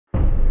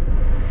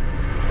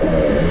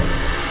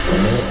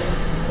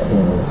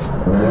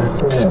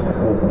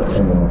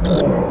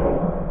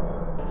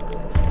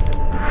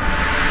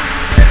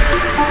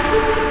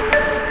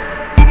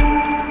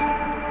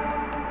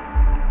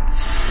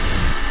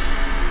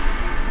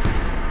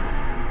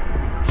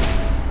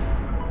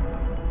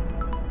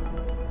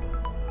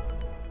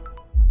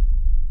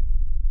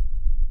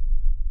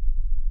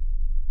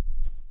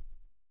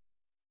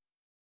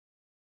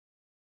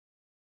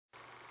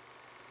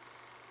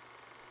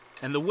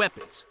And the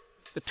weapons.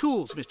 The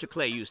tools Mr.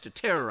 Clay used to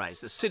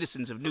terrorize the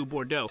citizens of New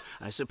Bordeaux.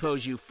 I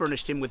suppose you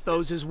furnished him with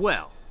those as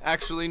well.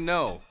 Actually,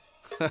 no.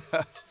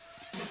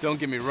 Don't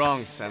get me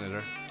wrong,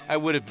 Senator. I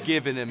would have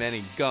given him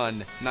any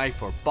gun,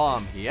 knife, or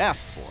bomb he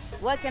asked for.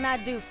 What can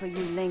I do for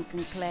you,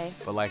 Lincoln Clay?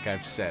 But like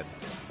I've said,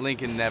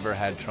 Lincoln never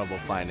had trouble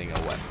finding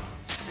a weapon.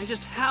 And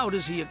just how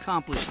does he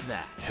accomplish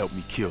that? Help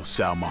me kill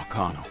Sal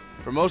Marcano.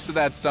 For most of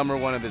that summer,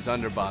 one of his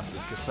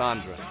underbosses,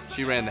 Cassandra,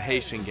 she ran the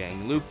Haitian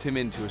gang, looped him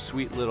into a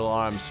sweet little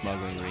arms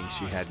smuggling ring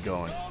she had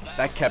going.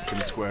 That kept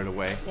him squared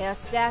away. There are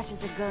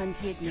stashes of guns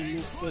hidden in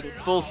this city.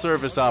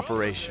 Full-service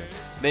operation.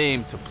 They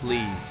aimed to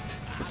please.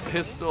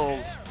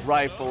 Pistols,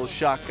 rifles,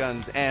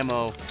 shotguns,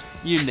 ammo,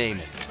 you name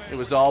it. It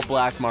was all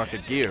black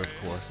market gear, of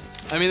course.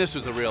 I mean, this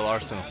was a real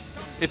arsenal.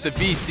 If the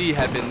VC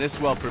had been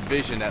this well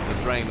provisioned at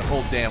the drain, the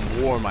whole damn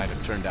war might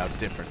have turned out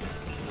different.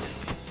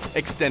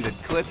 Extended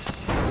clips,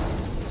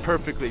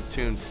 perfectly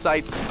tuned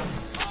sights,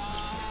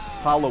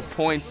 hollow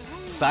points,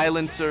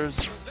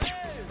 silencers.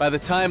 By the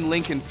time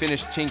Lincoln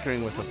finished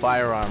tinkering with the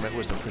firearm, it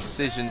was a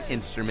precision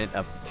instrument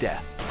of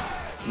death.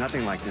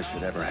 Nothing like this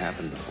had ever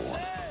happened before.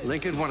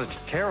 Lincoln wanted to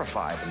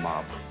terrify the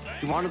mob.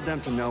 He wanted them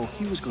to know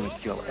he was going to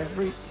kill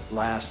every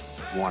last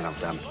one of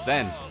them.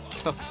 Then,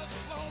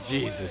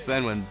 Jesus,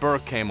 then when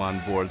Burke came on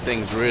board,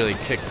 things really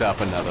kicked up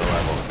another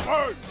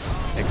level.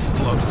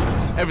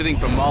 Explosives. Everything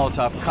from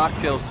Molotov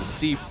cocktails to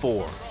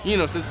C4. You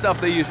know, the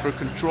stuff they use for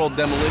controlled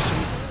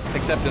demolitions.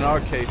 Except in our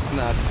case,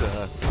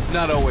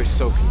 not always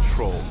so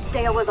controlled.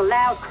 There was a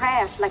loud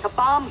crash, like a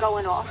bomb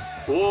going off.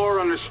 War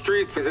on the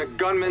streets as a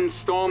gunman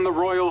stormed the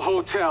Royal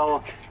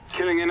Hotel,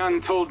 killing an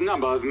untold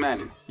number of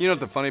men. You know what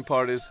the funny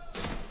part is?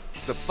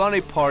 The funny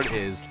part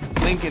is,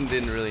 Lincoln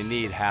didn't really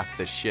need half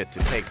the shit to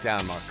take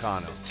down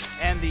Marcano.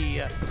 And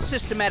the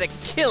systematic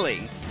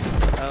killing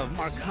of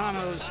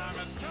Marcano's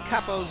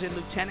capos and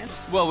lieutenants?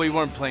 Well, we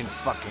weren't playing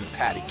fucking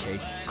patty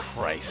cake.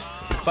 Christ.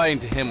 Fighting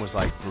to him was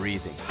like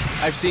breathing.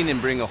 I've seen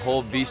him bring a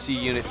whole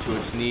VC unit to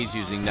its knees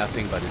using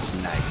nothing but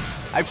his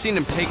knife. I've seen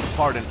him take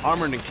apart an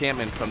armored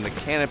encampment from the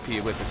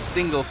canopy with a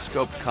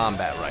single-scoped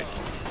combat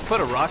rifle. Put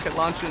a rocket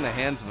launcher in the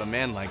hands of a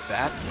man like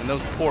that, and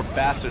those poor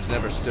bastards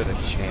never stood a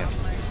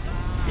chance.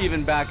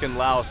 Even back in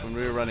Laos when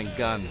we were running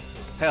guns.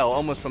 Hell,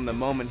 almost from the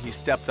moment he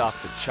stepped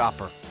off the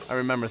chopper, I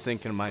remember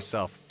thinking to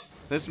myself,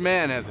 this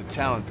man has a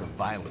talent for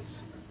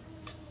violence.